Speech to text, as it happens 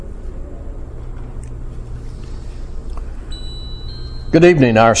Good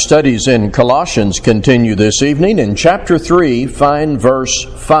evening. Our studies in Colossians continue this evening. In chapter 3, find verse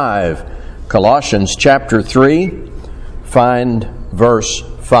 5. Colossians chapter 3, find verse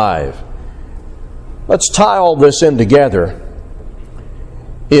 5. Let's tie all this in together.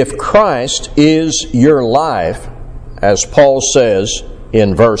 If Christ is your life, as Paul says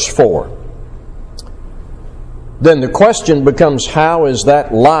in verse 4, then the question becomes, how is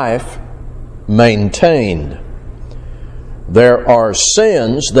that life maintained? There are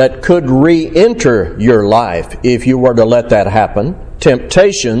sins that could re-enter your life if you were to let that happen.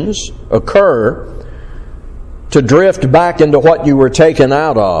 Temptations occur to drift back into what you were taken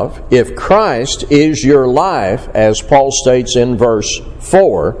out of. If Christ is your life, as Paul states in verse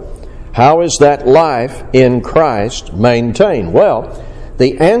 4, how is that life in Christ maintained? Well,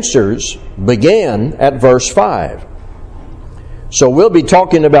 the answers begin at verse 5. So we'll be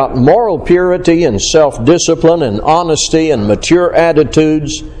talking about moral purity and self-discipline and honesty and mature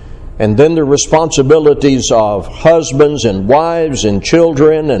attitudes, and then the responsibilities of husbands and wives and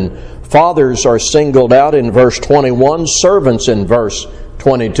children, and fathers are singled out in verse 21, servants in verse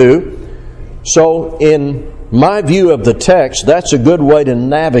 22. So in my view of the text, that's a good way to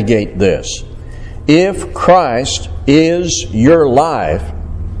navigate this. If Christ is your life,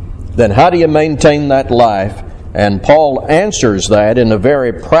 then how do you maintain that life? And Paul answers that in a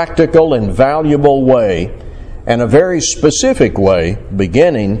very practical and valuable way, and a very specific way,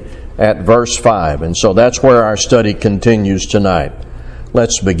 beginning at verse 5. And so that's where our study continues tonight.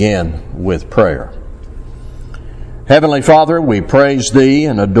 Let's begin with prayer. Heavenly Father, we praise Thee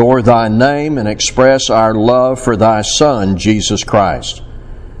and adore Thy name and express our love for Thy Son, Jesus Christ.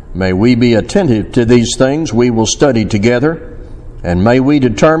 May we be attentive to these things we will study together, and may we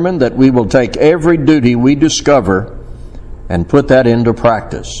determine that we will take every duty we discover and put that into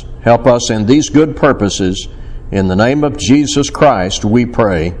practice. Help us in these good purposes. In the name of Jesus Christ, we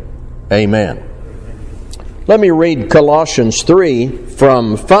pray. Amen. Let me read Colossians 3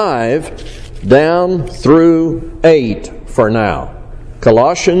 from 5 down through 8 for now.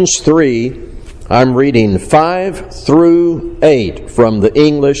 Colossians 3, I'm reading 5 through 8 from the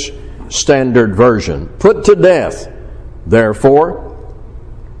English Standard Version. Put to death, therefore,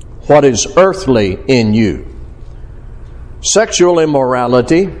 what is earthly in you: sexual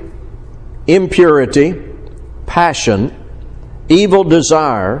immorality, impurity, passion, evil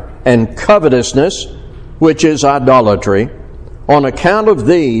desire, and covetousness, which is idolatry. On account of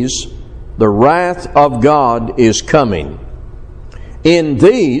these, the wrath of God is coming. In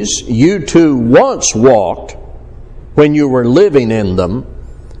these you too once walked when you were living in them,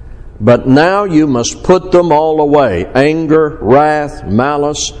 but now you must put them all away: anger, wrath,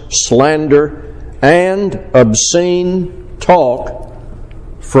 malice, slander, and obscene talk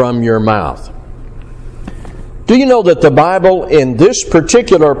from your mouth. Do you know that the Bible in this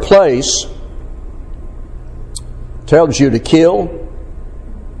particular place tells you to kill?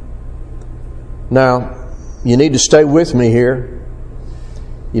 Now, you need to stay with me here.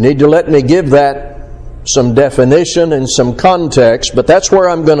 You need to let me give that some definition and some context, but that's where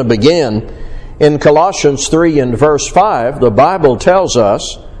I'm going to begin. In Colossians 3 and verse 5, the Bible tells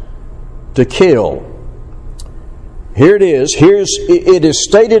us to kill. Here it is. It is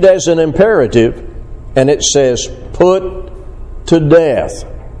stated as an imperative, and it says, put to death.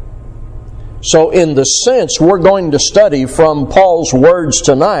 So in the sense we're going to study from Paul's words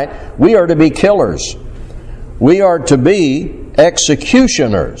tonight, we are to be killers. We are to be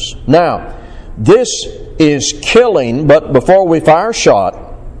executioners. Now, this is killing, but before we fire a shot,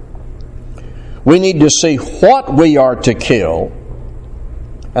 we need to see what we are to kill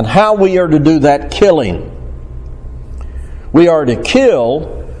and how we are to do that killing. We are to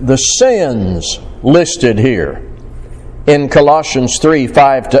kill the sins listed here in Colossians 3,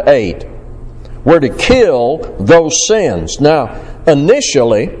 5 to 8. We're to kill those sins. Now,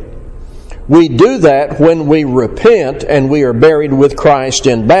 initially, we do that when we repent and we are buried with Christ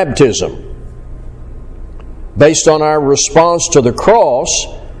in baptism. Based on our response to the cross,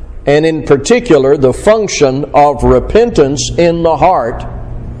 and in particular the function of repentance in the heart.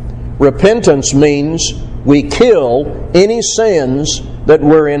 Repentance means we kill any sins that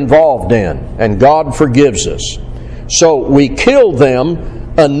we're involved in, and God forgives us. So we kill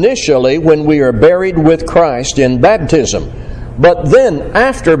them initially when we are buried with Christ in baptism. But then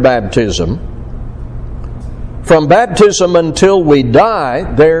after baptism, from baptism until we die,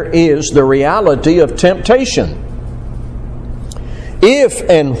 there is the reality of temptation. If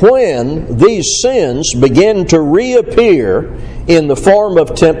and when these sins begin to reappear in the form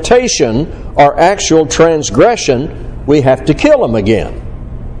of temptation or actual transgression, we have to kill them again.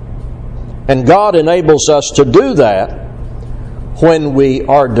 And God enables us to do that when we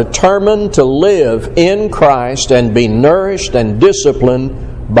are determined to live in Christ and be nourished and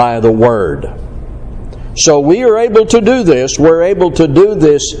disciplined by the Word. So we are able to do this. We're able to do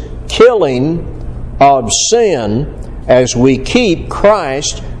this killing of sin as we keep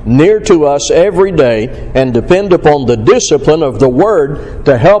Christ near to us every day and depend upon the discipline of the Word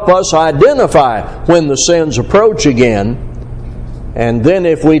to help us identify when the sins approach again. And then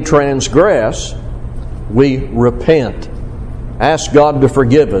if we transgress, we repent. Ask God to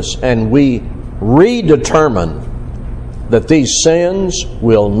forgive us, and we redetermine that these sins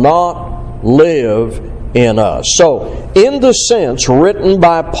will not live in us. So, in the sense written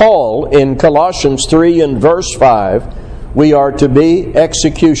by Paul in Colossians 3 and verse 5, we are to be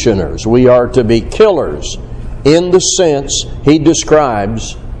executioners. We are to be killers in the sense he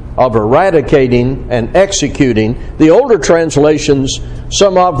describes of eradicating and executing. The older translations,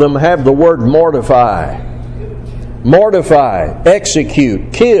 some of them have the word mortify. Mortify,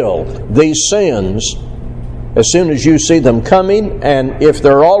 execute, kill these sins as soon as you see them coming, and if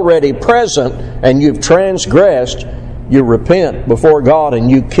they're already present and you've transgressed, you repent before God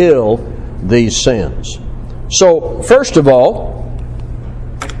and you kill these sins. So, first of all,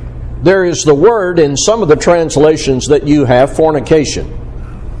 there is the word in some of the translations that you have, fornication.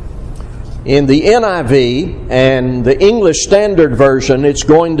 In the NIV and the English Standard Version, it's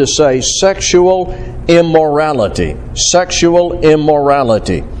going to say sexual immorality. Sexual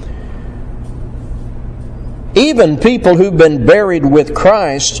immorality. Even people who've been buried with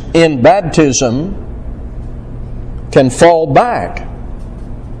Christ in baptism can fall back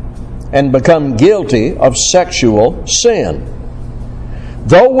and become guilty of sexual sin.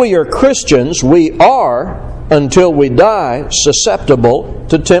 Though we are Christians, we are, until we die, susceptible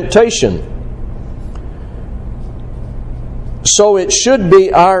to temptation. So it should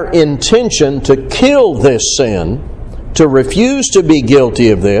be our intention to kill this sin, to refuse to be guilty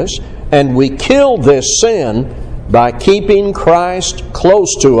of this, and we kill this sin by keeping Christ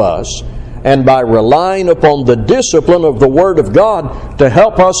close to us and by relying upon the discipline of the Word of God to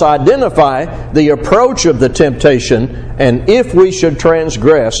help us identify the approach of the temptation, and if we should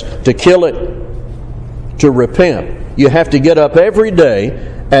transgress, to kill it, to repent. You have to get up every day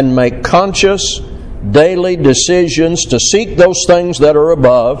and make conscious, daily decisions to seek those things that are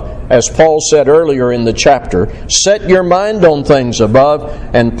above, as Paul said earlier in the chapter. Set your mind on things above,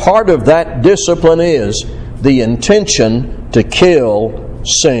 and part of that discipline is the intention to kill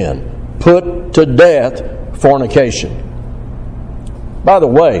sin. Put to death fornication. By the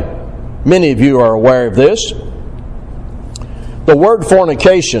way, many of you are aware of this. The word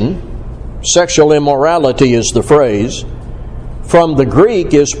fornication, sexual immorality is the phrase, from the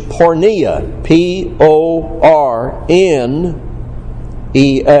Greek is porneia, P-O-R-N-E-A.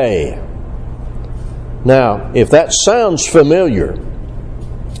 Now, if that sounds familiar,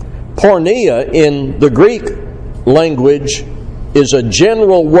 porneia in the Greek language is a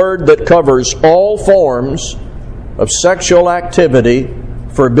general word that covers all forms of sexual activity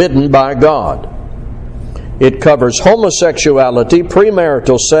forbidden by God. It covers homosexuality,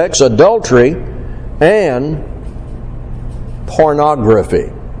 premarital sex, adultery, and pornography.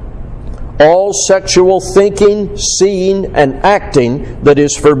 All sexual thinking, seeing, and acting that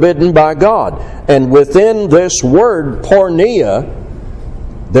is forbidden by God. And within this word, porneia,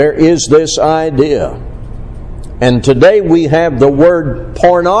 there is this idea. And today we have the word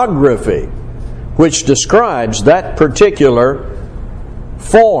pornography, which describes that particular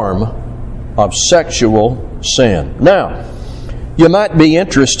form of sexual sin. Now, you might be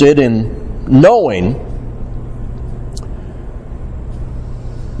interested in knowing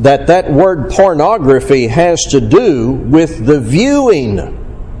that word pornography has to do with the viewing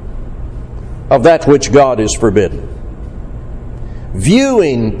of that which God is forbidden.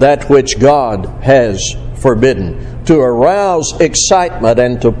 Viewing that which God has forbidden, to arouse excitement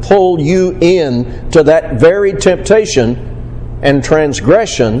and to pull you in to that very temptation and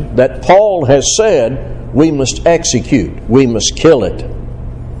transgression that Paul has said we must execute, we must kill it.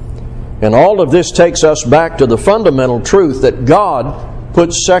 And all of this takes us back to the fundamental truth that God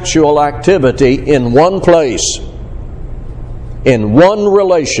puts sexual activity in one place, in one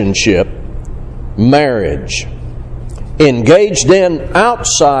relationship, marriage. Engaged in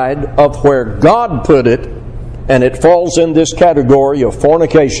outside of where God put it, and it falls in this category of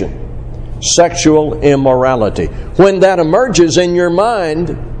fornication, sexual immorality. When that emerges in your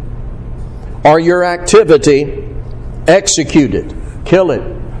mind or your activity, execute it, kill it,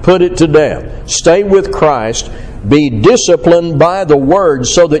 put it to death. Stay with Christ. Be disciplined by the Word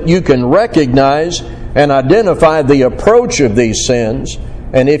so that you can recognize and identify the approach of these sins,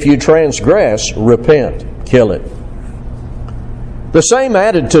 and if you transgress, repent, kill it. The same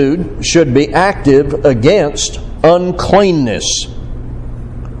attitude should be active against uncleanness.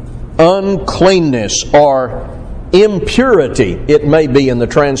 Uncleanness or impurity, it may be in the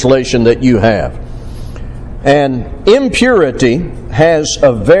translation that you have. And impurity has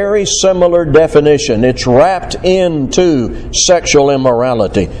a very similar definition. It's wrapped into sexual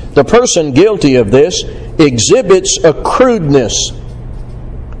immorality. The person guilty of this exhibits a crudeness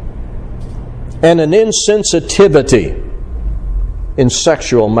and an insensitivity in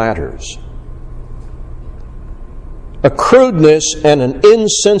sexual matters. A crudeness and an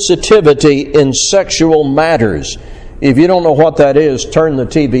insensitivity in sexual matters. If you don't know what that is, turn the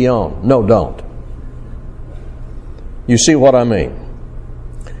TV on. No, don't. You see what I mean?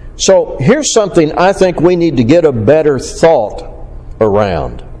 So here's something I think we need to get a better thought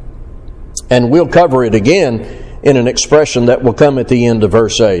around. And we'll cover it again in an expression that will come at the end of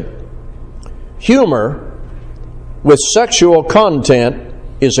verse 8. Humor with sexual content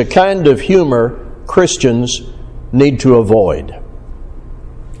is a kind of humor Christians need to avoid.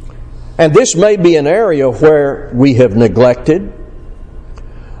 And this may be an area where we have neglected.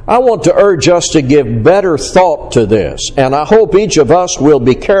 I want to urge us to give better thought to this, and I hope each of us will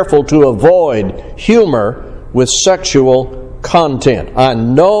be careful to avoid humor with sexual content. I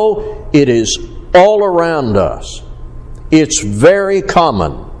know it is all around us. It's very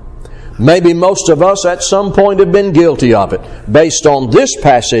common. Maybe most of us at some point have been guilty of it. Based on this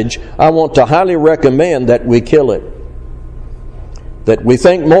passage, I want to highly recommend that we kill it. That we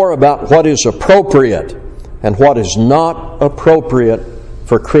think more about what is appropriate and what is not appropriate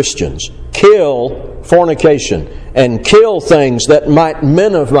for Christians. Kill fornication and kill things that might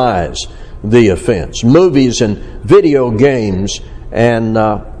minimize the offense. Movies and video games and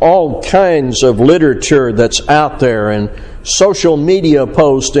all kinds of literature that's out there and social media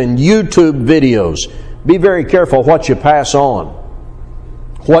posts and YouTube videos. Be very careful what you pass on,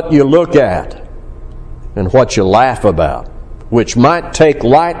 what you look at, and what you laugh about, which might take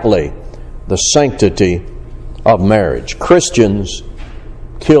lightly the sanctity of marriage. Christians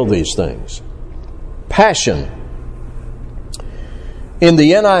kill these things. Passion. In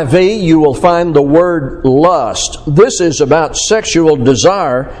the NIV, you will find the word lust. This is about sexual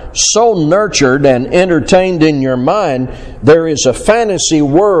desire so nurtured and entertained in your mind, there is a fantasy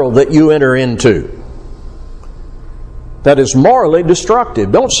world that you enter into that is morally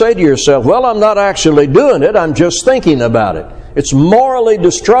destructive. Don't say to yourself, well, I'm not actually doing it, I'm just thinking about it. It's morally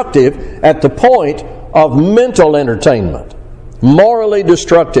destructive at the point of mental entertainment. Morally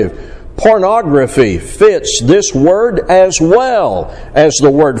destructive. Pornography fits this word as well as the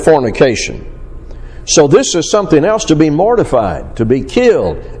word fornication. So this is something else to be mortified, to be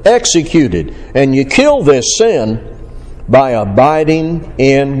killed, executed. And you kill this sin by abiding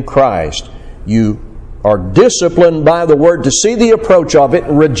in Christ. You are disciplined by the word to see the approach of it,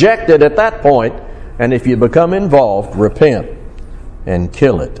 reject it at that point, and if you become involved, repent and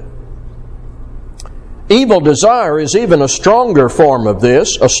kill it. Evil desire is even a stronger form of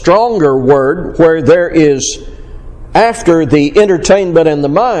this, a stronger word where there is, after the entertainment in the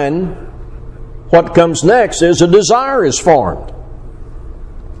mind, what comes next is a desire is formed.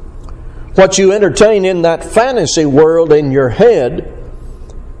 What you entertain in that fantasy world in your head,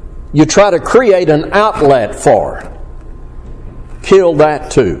 you try to create an outlet for. Kill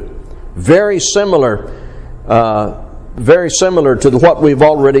that too. Very similar to what we've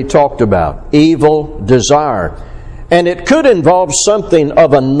already talked about. Evil desire. And it could involve something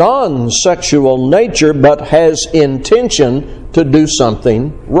of a non-sexual nature, but has intention to do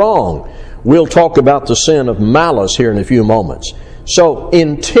something wrong. We'll talk about the sin of malice here in a few moments. So,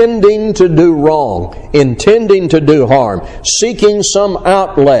 intending to do wrong, intending to do harm, seeking some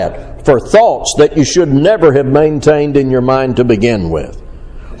outlet for thoughts that you should never have maintained in your mind to begin with.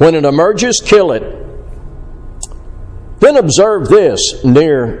 When it emerges, kill it. Then observe this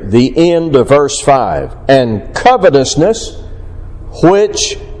near the end of verse 5. And covetousness,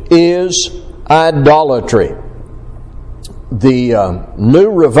 which is idolatry. The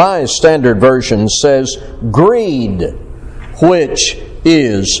New Revised Standard Version says greed, which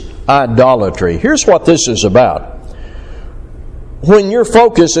is idolatry. Here's what this is about. When your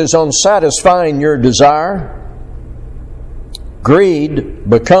focus is on satisfying your desire, greed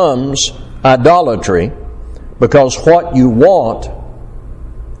becomes idolatry, because what you want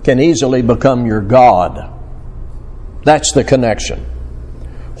can easily become your God. That's the connection.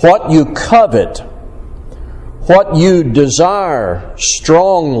 What you covet, what you desire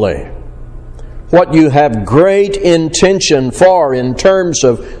strongly, what you have great intention for in terms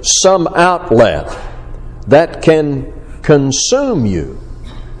of some outlet, that can consume you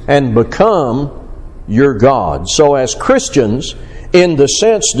and become your God. So as Christians, in the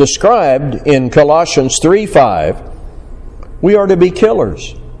sense described in Colossians 3:5, we are to be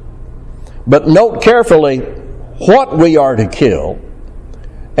killers. But note carefully what we are to kill,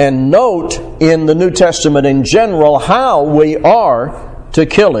 and note in the New Testament in general how we are to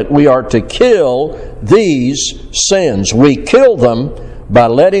kill it. We are to kill these sins. We kill them by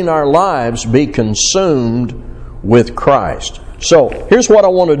letting our lives be consumed with Christ. So, here's what I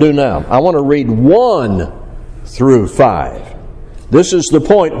want to do now. I want to read 1 through 5. This is the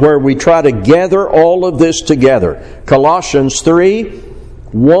point where we try to gather all of this together. Colossians 3,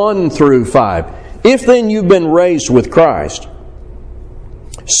 1 through 5. If then you've been raised with Christ,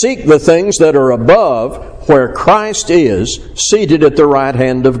 seek the things that are above, where Christ is, seated at the right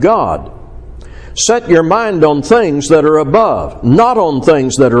hand of God. Set your mind on things that are above, not on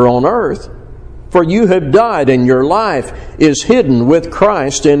things that are on earth. For you have died, and your life is hidden with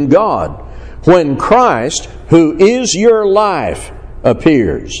Christ in God. When Christ, who is your life,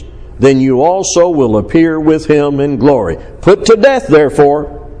 appears, then you also will appear with Him in glory. Put to death,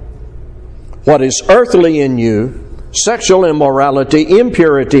 therefore, what is earthly in you: sexual immorality,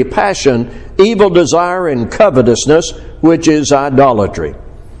 impurity, passion, evil desire, and covetousness, which is idolatry.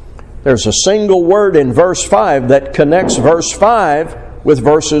 There's a single word in verse 5 that connects verse 5 with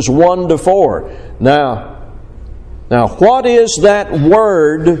verses 1 to 4. Now, what is that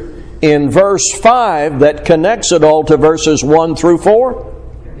word in verse 5 that connects it all to verses 1 through 4?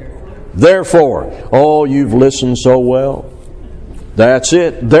 Therefore. Oh, you've listened so well. That's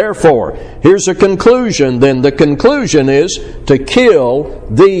it. Therefore. Here's a conclusion then. The conclusion is to kill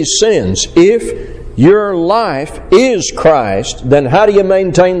these sins. If your life is Christ, then how do you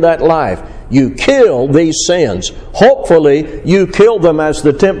maintain that life? You kill these sins. Hopefully, you kill them as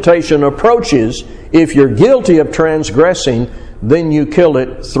the temptation approaches. If you're guilty of transgressing, then you kill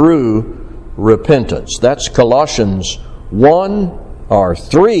it through repentance. That's Colossians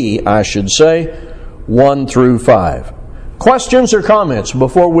 3, I should say, 1 through 5. Questions or comments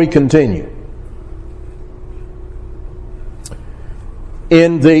before we continue?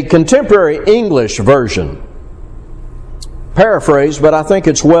 In the contemporary English version, paraphrase, but I think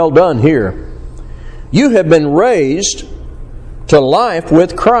it's well done here, you have been raised to life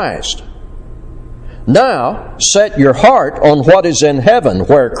with Christ. Now, set your heart on what is in heaven,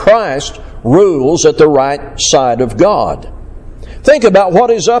 where Christ rules at the right side of God. Think about what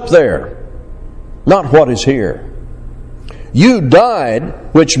is up there, not what is here. You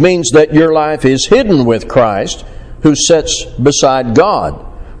died, which means that your life is hidden with Christ, who sits beside God.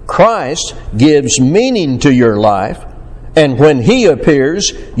 Christ gives meaning to your life, and when He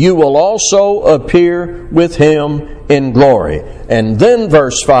appears, you will also appear with Him in glory. And then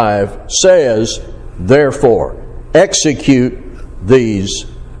verse 5 says, therefore, execute these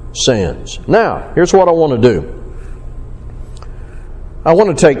sins. Now, here's what I want to do. I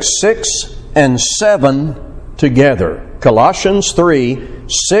want to take 6 and 7 together. Colossians 3,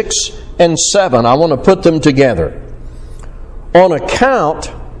 6 and 7. I want to put them together. On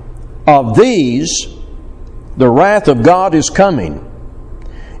account of these, the wrath of God is coming.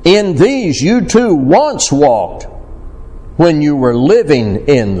 In these you too once walked when you were living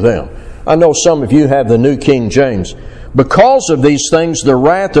in them. I know some of you have the New King James. Because of these things, the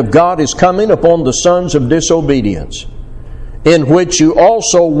wrath of God is coming upon the sons of disobedience, in which you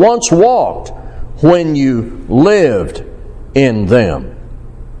also once walked when you lived in them.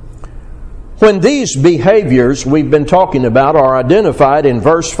 When these behaviors we've been talking about are identified in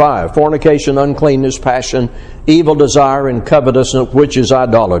verse 5, fornication, uncleanness, passion, evil desire, and covetousness, which is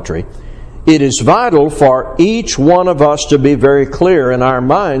idolatry, it is vital for each one of us to be very clear in our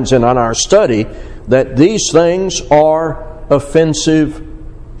minds and on our study that these things are offensive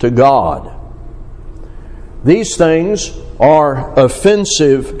to God. These things are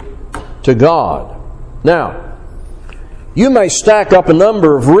offensive to God. Now, you may stack up a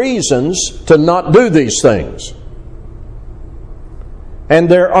number of reasons to not do these things. And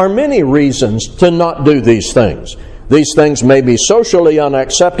there are many reasons to not do these things. These things may be socially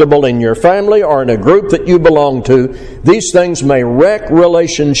unacceptable in your family or in a group that you belong to. These things may wreck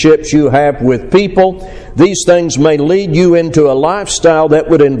relationships you have with people. These things may lead you into a lifestyle that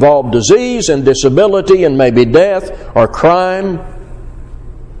would involve disease and disability and maybe death or crime.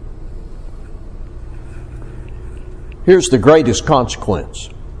 Here's the greatest consequence.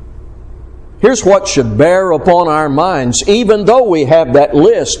 Here's what should bear upon our minds, even though we have that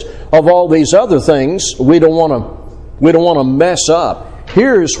list of all these other things we don't want to mess up.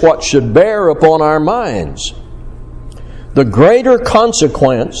 Here's what should bear upon our minds. The greater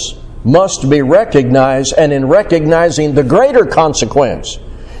consequence must be recognized, and in recognizing the greater consequence,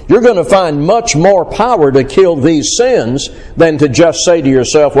 you're going to find much more power to kill these sins than to just say to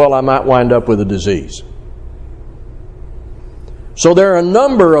yourself, well, I might wind up with a disease. So there are a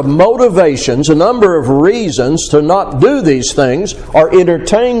number of motivations, a number of reasons to not do these things or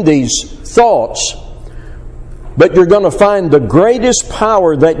entertain these thoughts. But you're going to find the greatest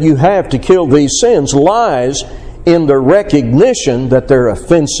power that you have to kill these sins lies in the recognition that they're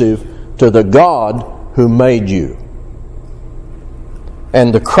offensive to the God who made you.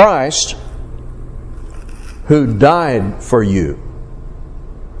 And the Christ who died for you.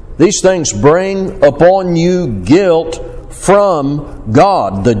 These things bring upon you guilt from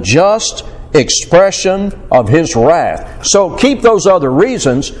God, the just expression of His wrath. So keep those other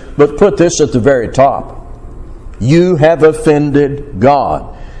reasons, but put this at the very top. You have offended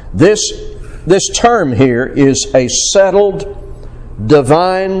God. This term here is a settled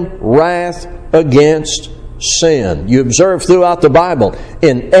divine wrath against sin. You observe throughout the Bible,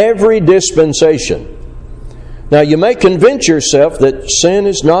 in every dispensation. Now, you may convince yourself that sin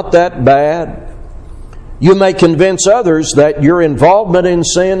is not that bad. You may convince others that your involvement in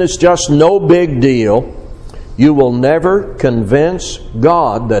sin is just no big deal. You will never convince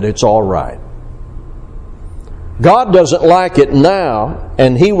God that it's all right. God doesn't like it now,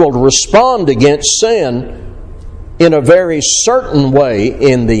 and He will respond against sin in a very certain way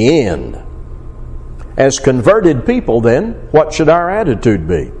in the end. As converted people, then, what should our attitude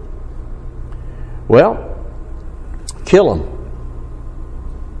be? Well, kill them.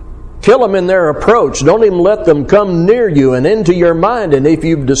 Kill them in their approach. Don't even let them come near you and into your mind. And if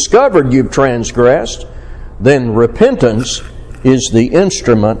you've discovered you've transgressed, then repentance is the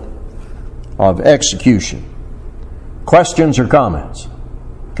instrument of execution. Questions or comments?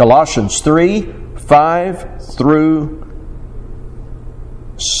 Colossians 3, 5 through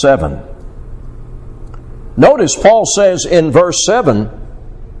 7. Notice Paul says in verse 7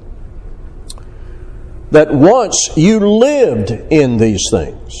 that once you lived in these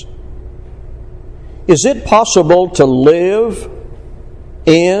things. Is it possible to live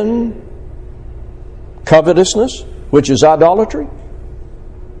in covetousness, which is idolatry?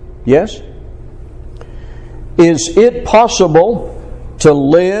 Yes? Is it possible to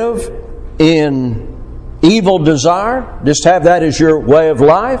live in evil desire? Just have that as your way of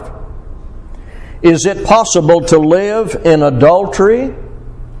life? Is it possible to live in adultery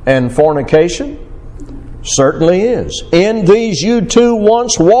and fornication? Certainly is. In these you too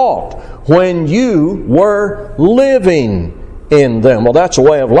once walked when you were living in them. Well, that's a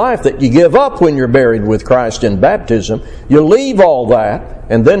way of life that you give up when you're buried with Christ in baptism. You leave all that,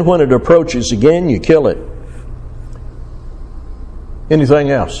 and then when it approaches again, you kill it. Anything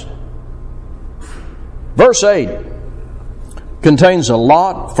else? Verse 8 contains a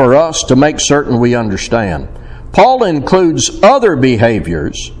lot for us to make certain we understand. Paul includes other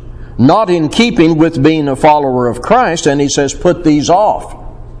behaviors not in keeping with being a follower of Christ, and he says, put these off.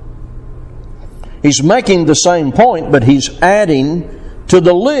 He's making the same point, but he's adding to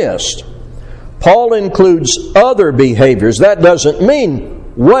the list. Paul includes other behaviors. That doesn't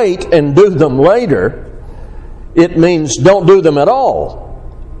mean wait and do them later. It means don't do them at all.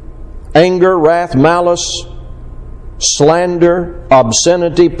 Anger, wrath, malice, slander,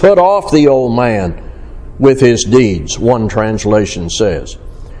 obscenity. Put off the old man with his deeds, one translation says.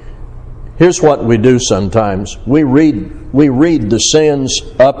 Here's what we do sometimes. We read the sins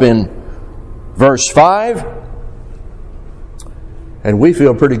up in verse 5, and we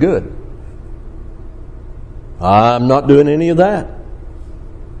feel pretty good. I'm not doing any of that.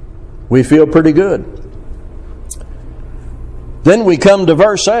 We feel pretty good. Then we come to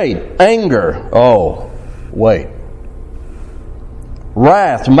verse 8. Anger. Oh, wait.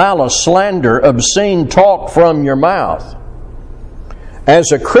 Wrath, malice, slander, obscene talk from your mouth.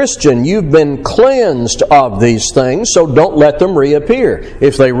 As a Christian, you've been cleansed of these things, so don't let them reappear.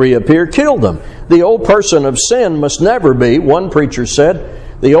 If they reappear, kill them. The old person of sin must never be, one preacher said,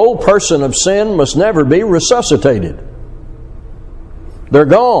 the old person of sin must never be resuscitated. They're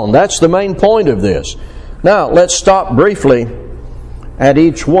gone. That's the main point of this. Now, let's stop briefly at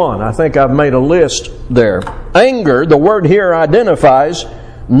each one. I think I've made a list there. Anger, the word here identifies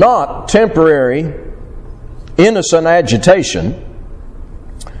not temporary, innocent agitation.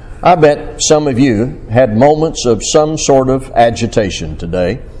 I bet some of you had moments of some sort of agitation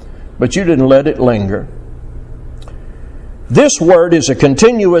today, but you didn't let it linger. This word is a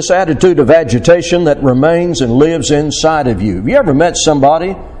continuous attitude of agitation that remains and lives inside of you. Have you ever met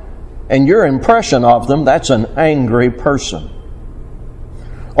somebody and your impression of them, that's an angry person?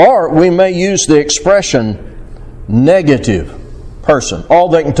 Or we may use the expression negative person. All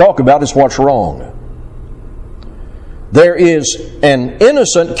they can talk about is what's wrong. There is an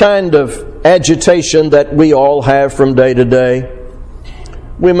innocent kind of agitation that we all have from day to day.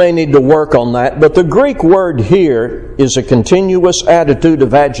 We may need to work on that, but the Greek word here is a continuous attitude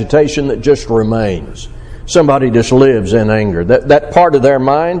of agitation that just remains. Somebody just lives in anger. That part of their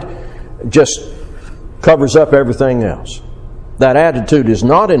mind just covers up everything else. That attitude is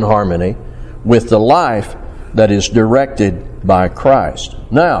not in harmony with the life that is directed by Christ.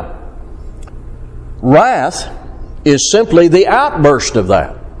 Now, wrath is simply the outburst of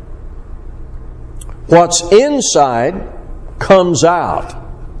that. What's inside comes out.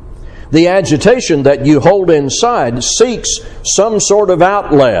 The agitation that you hold inside seeks some sort of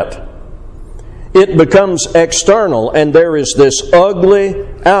outlet. It becomes external, and there is this ugly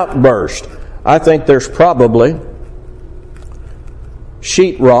outburst. I think there's probably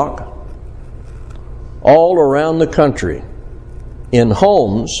sheetrock all around the country in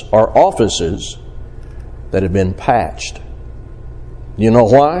homes or offices that have been patched. You know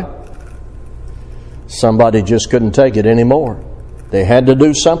why? Somebody just couldn't take it anymore. They had to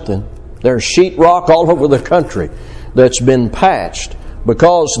do something. There's sheetrock all over the country that's been patched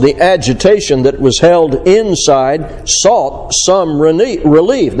because the agitation that was held inside sought some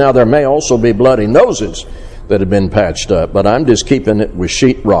relief. Now, there may also be bloody noses that have been patched up, but I'm just keeping it with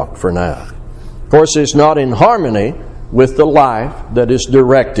sheetrock for now. Of course, it's not in harmony with the life that is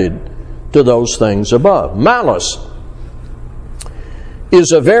directed to those things above. Malice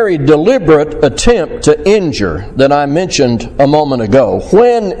is a very deliberate attempt to injure that I mentioned a moment ago.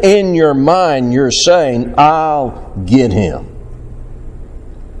 When in your mind you're saying, I'll get him.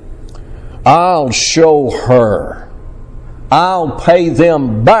 I'll show her. I'll pay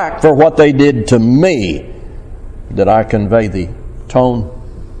them back for what they did to me. Did I convey the tone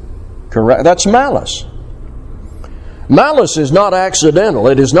correct? That's malice. Malice is not accidental.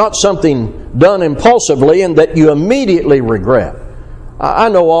 It is not something done impulsively and that you immediately regret. I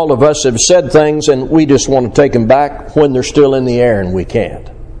know all of us have said things and we just want to take them back when they're still in the air and we can't.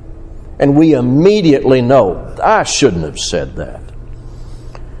 And we immediately know, I shouldn't have said that.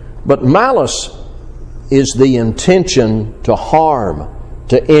 But malice is the intention to harm,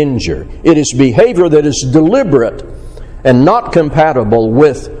 to injure. It is behavior that is deliberate and not compatible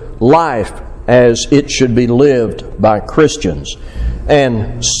with life as it should be lived by Christians.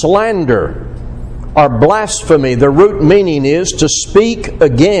 And slander or blasphemy, the root meaning is to speak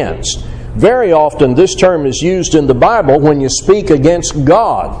against. Very often this term is used in the Bible when you speak against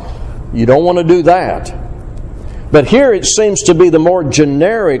God. You don't want to do that. But here it seems to be the more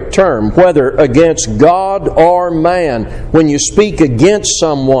generic term, whether against God or man. When you speak against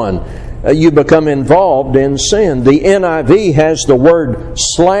someone, you become involved in sin. The NIV has the word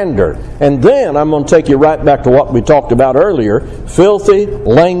slander. And then I'm going to take you right back to what we talked about earlier. Filthy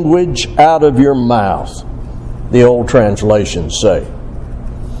language out of your mouth, the old translations say.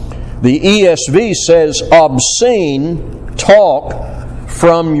 The ESV says obscene talk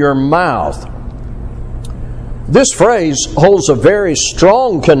from your mouth. This phrase holds a very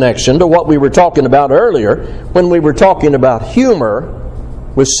strong connection to what we were talking about earlier when we were talking about humor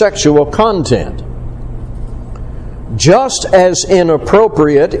with sexual content. Just as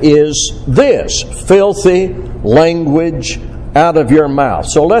inappropriate is this, filthy language out of your mouth.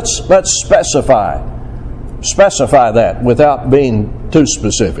 So let's specify that without being too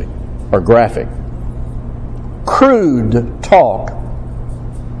specific or graphic. Crude talk,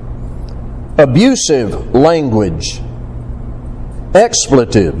 abusive language,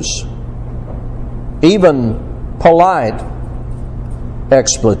 expletives, even polite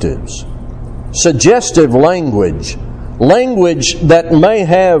expletives, suggestive language, language that may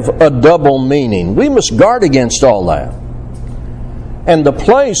have a double meaning. We must guard against all that. And the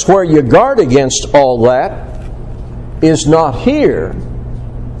place where you guard against all that is not here.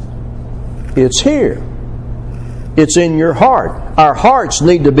 It's here. It's in your heart. Our hearts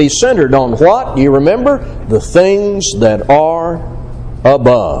need to be centered on what? Do you remember? The things that are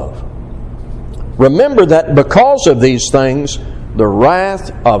above. Remember that because of these things, the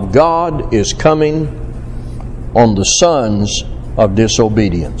wrath of God is coming on the sons of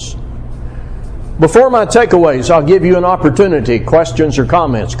disobedience. Before my takeaways, I'll give you an opportunity, questions or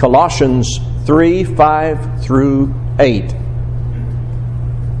comments. Colossians 3, 5 through 8.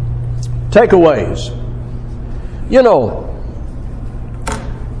 Takeaways. You know,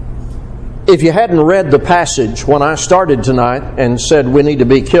 if you hadn't read the passage when I started tonight and said we need to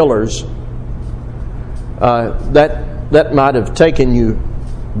be killers, that might have taken you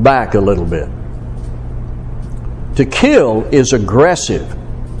back a little bit. To kill is aggressive.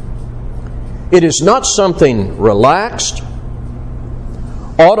 It is not something relaxed,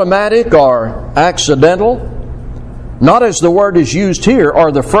 automatic, or accidental. not as the word is used here,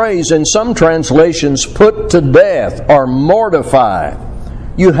 or the phrase in some translations, put to death or mortify.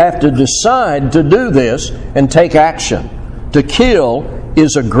 You have to decide to do this and take action. To kill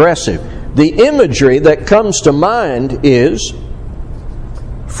is aggressive. The imagery that comes to mind is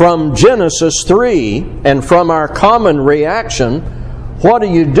from Genesis 3, and from our common reaction, what do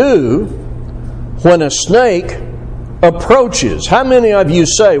you do when a snake approaches? How many of you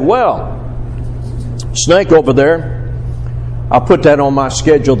say, well, snake over there, I'll put that on my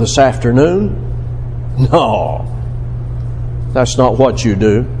schedule this afternoon? No, that's not what you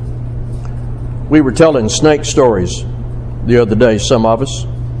do. We were telling snake stories the other day, some of us.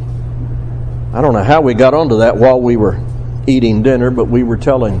 I don't know how we got onto that while we were eating dinner, but we were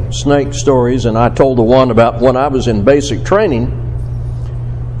telling snake stories, and I told the one about when I was in basic training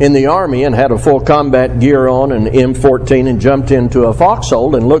in the Army and had a full combat gear on and M14 and jumped into a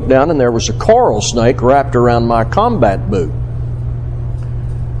foxhole and looked down and there was a coral snake wrapped around my combat boot.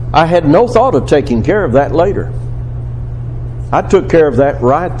 I had no thought of taking care of that later. I took care of that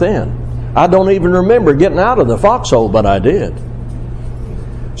right then. I don't even remember getting out of the foxhole, but I did.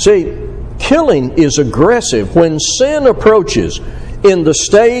 See, killing is aggressive. When sin approaches in the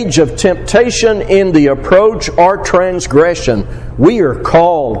stage of temptation, in the approach or transgression, we are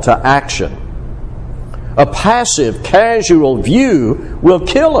called to action. A passive, casual view will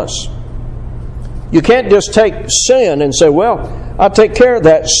kill us. You can't just take sin and say, well, I'll take care of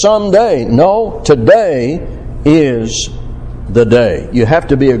that someday. No, today is the day. You have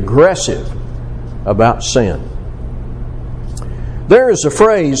to be aggressive about sin. There is a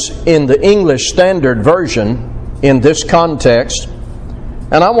phrase in the English Standard Version in this context,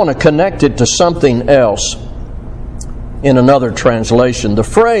 and I want to connect it to something else in another translation. The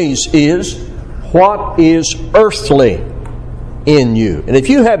phrase is, what is earthly in you? And if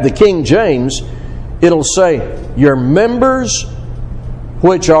you have the King James, it'll say, your members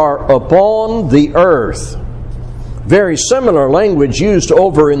which are upon the earth. Very similar language used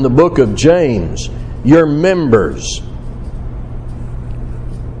over in the book of James. Your members.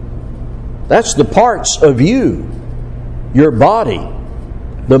 That's the parts of you, your body,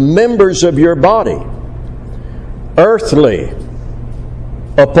 the members of your body. Earthly,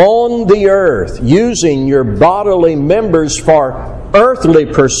 upon the earth, using your bodily members for earthly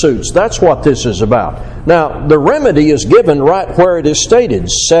pursuits. That's what this is about. Now, the remedy is given right where it is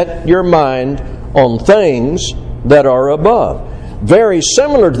stated. Set your mind on things that are above. Very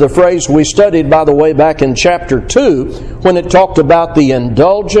similar to the phrase we studied, by the way, back in chapter 2, when it talked about the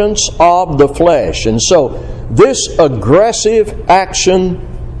indulgence of the flesh. And so, this aggressive action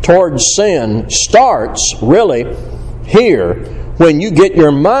towards sin starts, really, here, when you get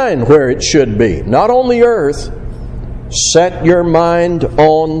your mind where it should be. Not on the earth. Set your mind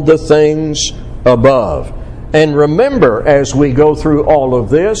on the things above. And remember, as we go through all of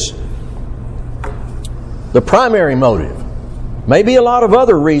this, the primary motive, maybe a lot of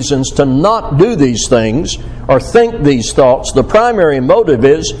other reasons to not do these things or think these thoughts. The primary motive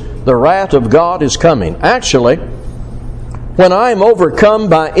is the wrath of God is coming. Actually, when I am overcome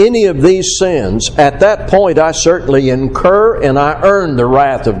by any of these sins, at that point I certainly incur and I earn the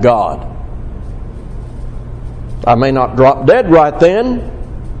wrath of God. I may not drop dead right then,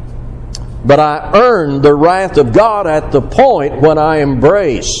 but I earn the wrath of God at the point when I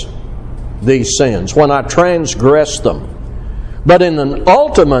embrace these sins, when I transgress them. But in an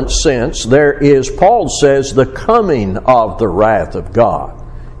ultimate sense, there is, Paul says, the coming of the wrath of God.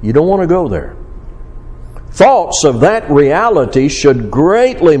 You don't want to go there. Thoughts of that reality should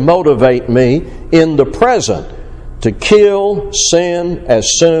greatly motivate me in the present to kill sin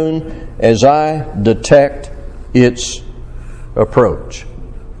as soon as I detect its approach.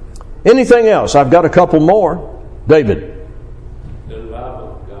 Anything else? I've got a couple more. David. The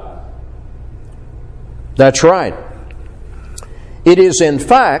love of God. That's right. It is in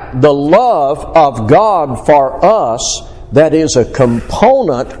fact the love of God for us that is a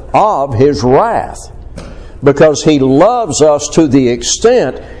component of His wrath. Because He loves us to the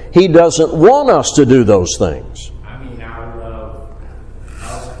extent He doesn't want us to do those things.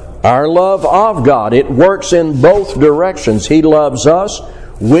 Our love of God. It works in both directions. He loves us.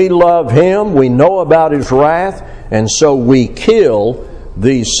 We love Him. We know about His wrath. And so we kill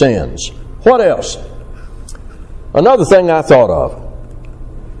these sins. What else? Another thing I thought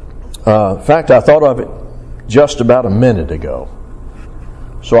of. In fact, I thought of it just about a minute ago.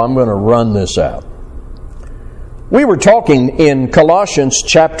 So I'm going to run this out. We were talking in Colossians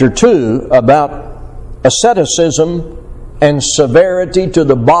chapter 2 about asceticism and severity to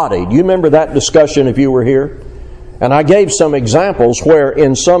the body. Do you remember that discussion if you were here? And I gave some examples where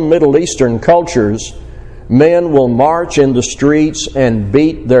in some Middle Eastern cultures, Men will march in the streets and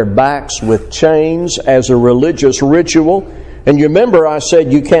beat their backs with chains as a religious ritual. And you remember I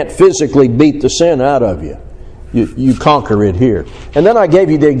said you can't physically beat the sin out of you. You conquer it here. And then I gave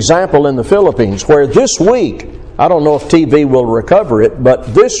you the example in the Philippines where this week, I don't know if TV will recover it,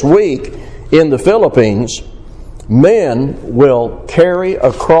 but this week in the Philippines, men will carry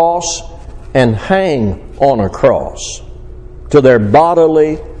a cross and hang on a cross. To their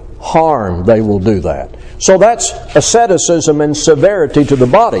bodily harm, they will do that. So that's asceticism and severity to the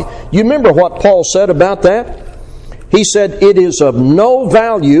body. You remember what Paul said about that? He said, it is of no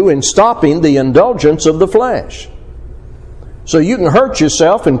value in stopping the indulgence of the flesh. So you can hurt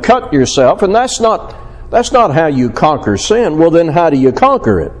yourself and cut yourself, and that's not how you conquer sin. Well, then how do you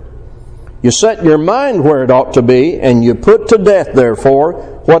conquer it? You set your mind where it ought to be, and you put to death, therefore,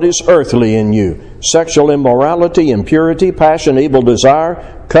 what is earthly in you. Sexual immorality, impurity, passion, evil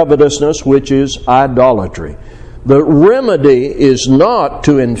desire, covetousness, which is idolatry. The remedy is not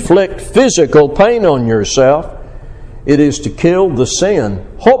to inflict physical pain on yourself. It is to kill the sin.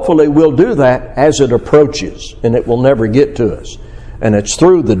 Hopefully we'll do that as it approaches, and it will never get to us. And it's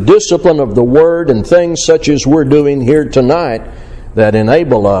through the discipline of the Word and things such as we're doing here tonight that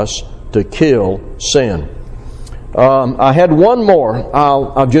enable us to kill sin. I had one more.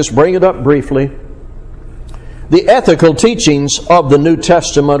 I'll just bring it up briefly. The ethical teachings of the New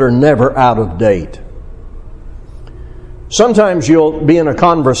Testament are never out of date. Sometimes you'll be in a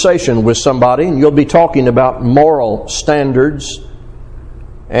conversation with somebody and you'll be talking about moral standards,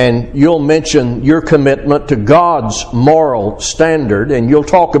 and you'll mention your commitment to God's moral standard, and you'll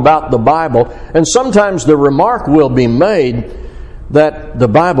talk about the Bible, and sometimes the remark will be made that the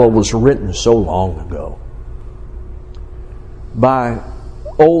Bible was written so long ago by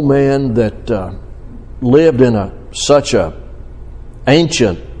old men that lived in such a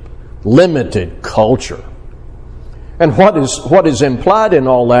ancient, limited culture. And what is implied in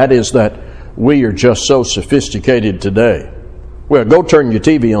all that is that we are just so sophisticated today. Well, go turn your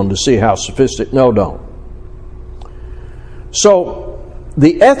TV on to see how sophisticated. No, don't. So,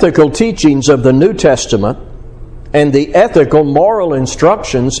 the ethical teachings of the New Testament and the ethical moral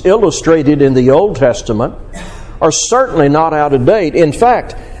instructions illustrated in the Old Testament are certainly not out of date. In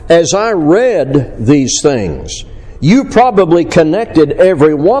fact, as I read these things, you probably connected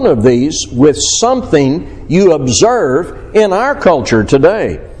every one of these with something you observe in our culture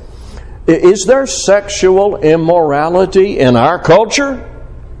today. Is there sexual immorality in our culture?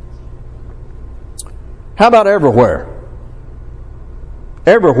 How about everywhere?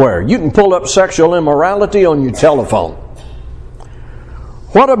 Everywhere. You can pull up sexual immorality on your telephone.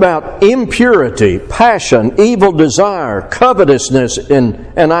 What about impurity, passion, evil desire, covetousness, and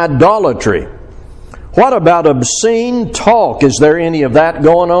idolatry? What about obscene talk? Is there any of that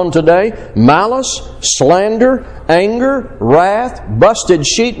going on today? Malice, slander, anger, wrath, busted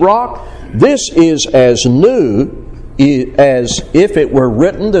sheetrock. This is as new as if it were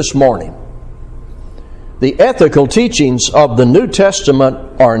written this morning. The ethical teachings of the New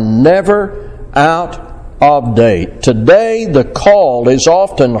Testament are never out of date. Today, the call is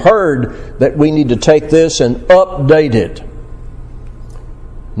often heard that we need to take this and update it.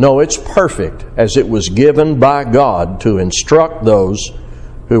 No, it's perfect as it was given by God to instruct those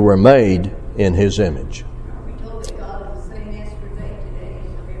who were made in His image.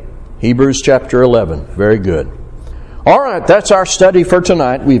 Hebrews chapter 11. Very good. All right, that's our study for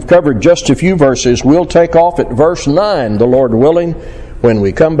tonight. We've covered just a few verses. We'll take off at verse 9, the Lord willing, when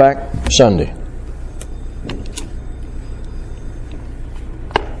we come back Sunday.